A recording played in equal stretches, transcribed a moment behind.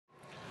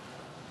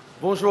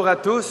Bonjour à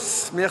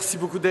tous. Merci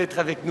beaucoup d'être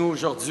avec nous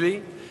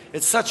aujourd'hui.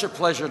 It's such a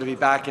pleasure to be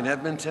back in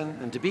Edmonton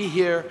and to be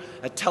here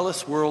at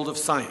TELUS World of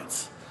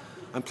Science.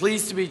 I'm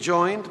pleased to be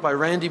joined by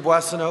Randy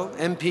Boissonneau,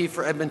 MP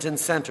for Edmonton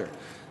Centre.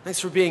 Thanks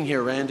for being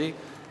here, Randy,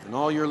 and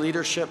all your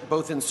leadership,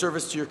 both in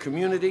service to your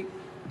community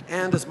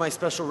and as my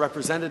special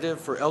representative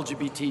for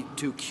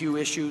LGBTQ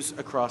issues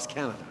across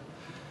Canada.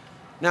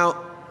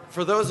 Now,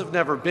 for those who've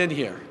never been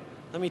here,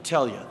 let me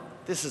tell you,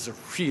 this is a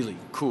really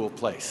cool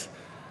place.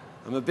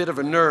 I'm a bit of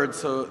a nerd,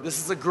 so this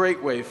is a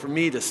great way for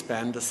me to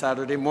spend a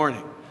Saturday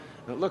morning.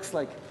 And it looks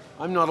like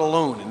I'm not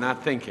alone in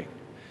that thinking.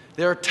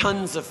 There are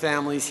tons of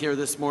families here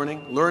this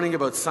morning, learning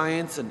about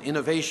science and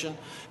innovation,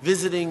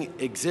 visiting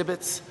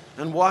exhibits,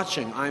 and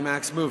watching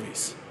IMAX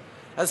movies.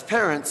 As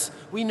parents,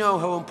 we know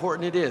how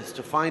important it is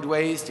to find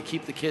ways to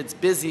keep the kids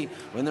busy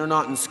when they're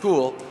not in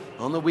school,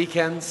 on the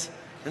weekends,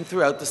 and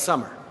throughout the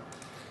summer.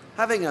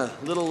 Having a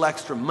little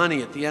extra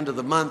money at the end of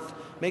the month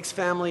makes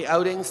family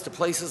outings to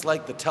places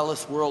like the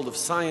TELUS World of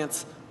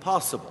Science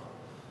possible.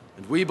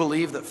 And we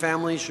believe that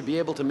families should be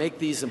able to make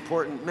these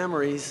important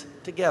memories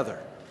together.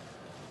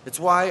 It's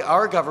why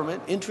our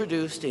government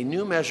introduced a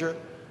new measure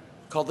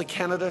called the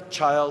Canada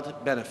Child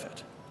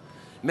Benefit.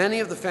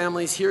 Many of the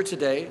families here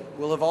today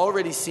will have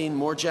already seen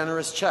more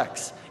generous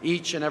checks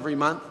each and every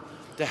month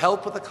to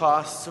help with the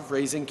costs of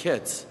raising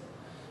kids,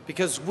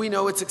 because we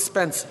know it's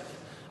expensive,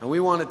 and we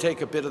want to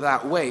take a bit of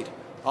that weight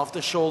off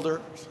the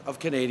shoulders of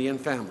Canadian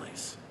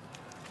families.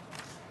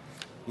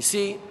 You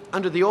see,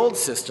 under the old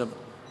system,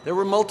 there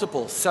were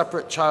multiple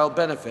separate child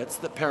benefits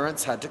that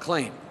parents had to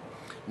claim.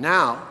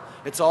 Now,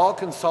 it's all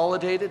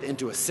consolidated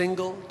into a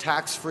single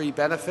tax-free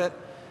benefit.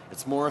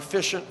 It's more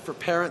efficient for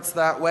parents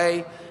that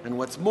way, and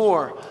what's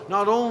more,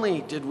 not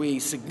only did we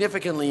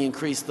significantly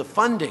increase the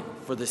funding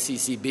for the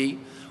CCB,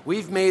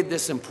 we've made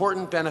this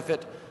important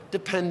benefit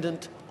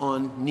dependent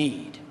on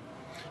need.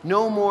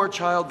 No more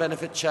child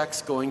benefit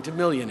checks going to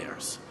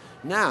millionaires.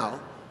 Now,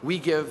 we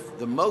give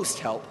the most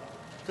help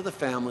to the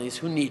families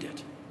who need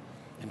it.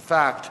 In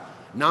fact,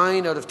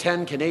 9 out of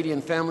 10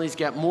 Canadian families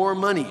get more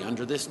money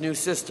under this new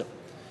system,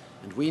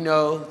 and we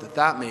know that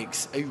that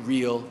makes a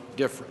real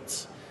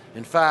difference.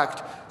 In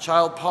fact,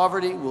 child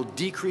poverty will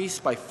decrease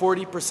by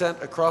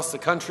 40% across the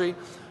country,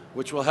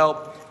 which will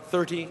help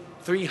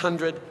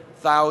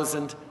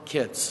 300,000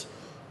 kids.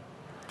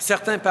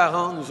 Certains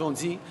parents nous ont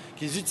dit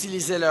qu'ils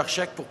utilisaient leur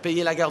chèque pour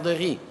payer la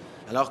garderie,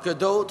 alors que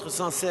d'autres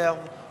s'en servent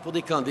pour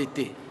des camps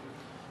d'été.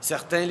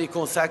 Certains les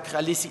consacrent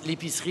à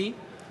l'épicerie,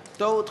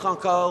 d'autres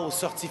encore aux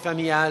sorties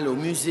familiales, au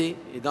musée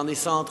et dans des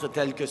centres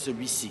tels que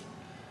celui-ci.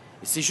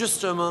 Et c'est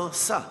justement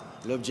ça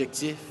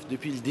l'objectif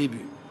depuis le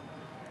début.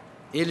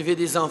 Élever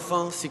des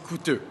enfants, c'est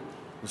coûteux.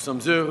 Nous sommes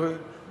heureux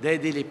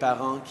d'aider les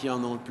parents qui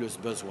en ont le plus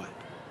besoin.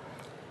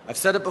 I've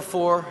said it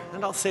before,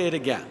 and I'll say it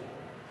again.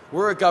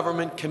 We're a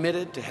government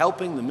committed to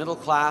helping the middle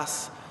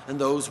class and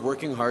those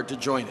working hard to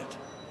join it.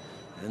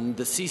 And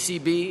the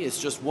CCB is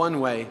just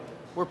one way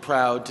we're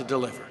proud to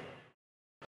deliver.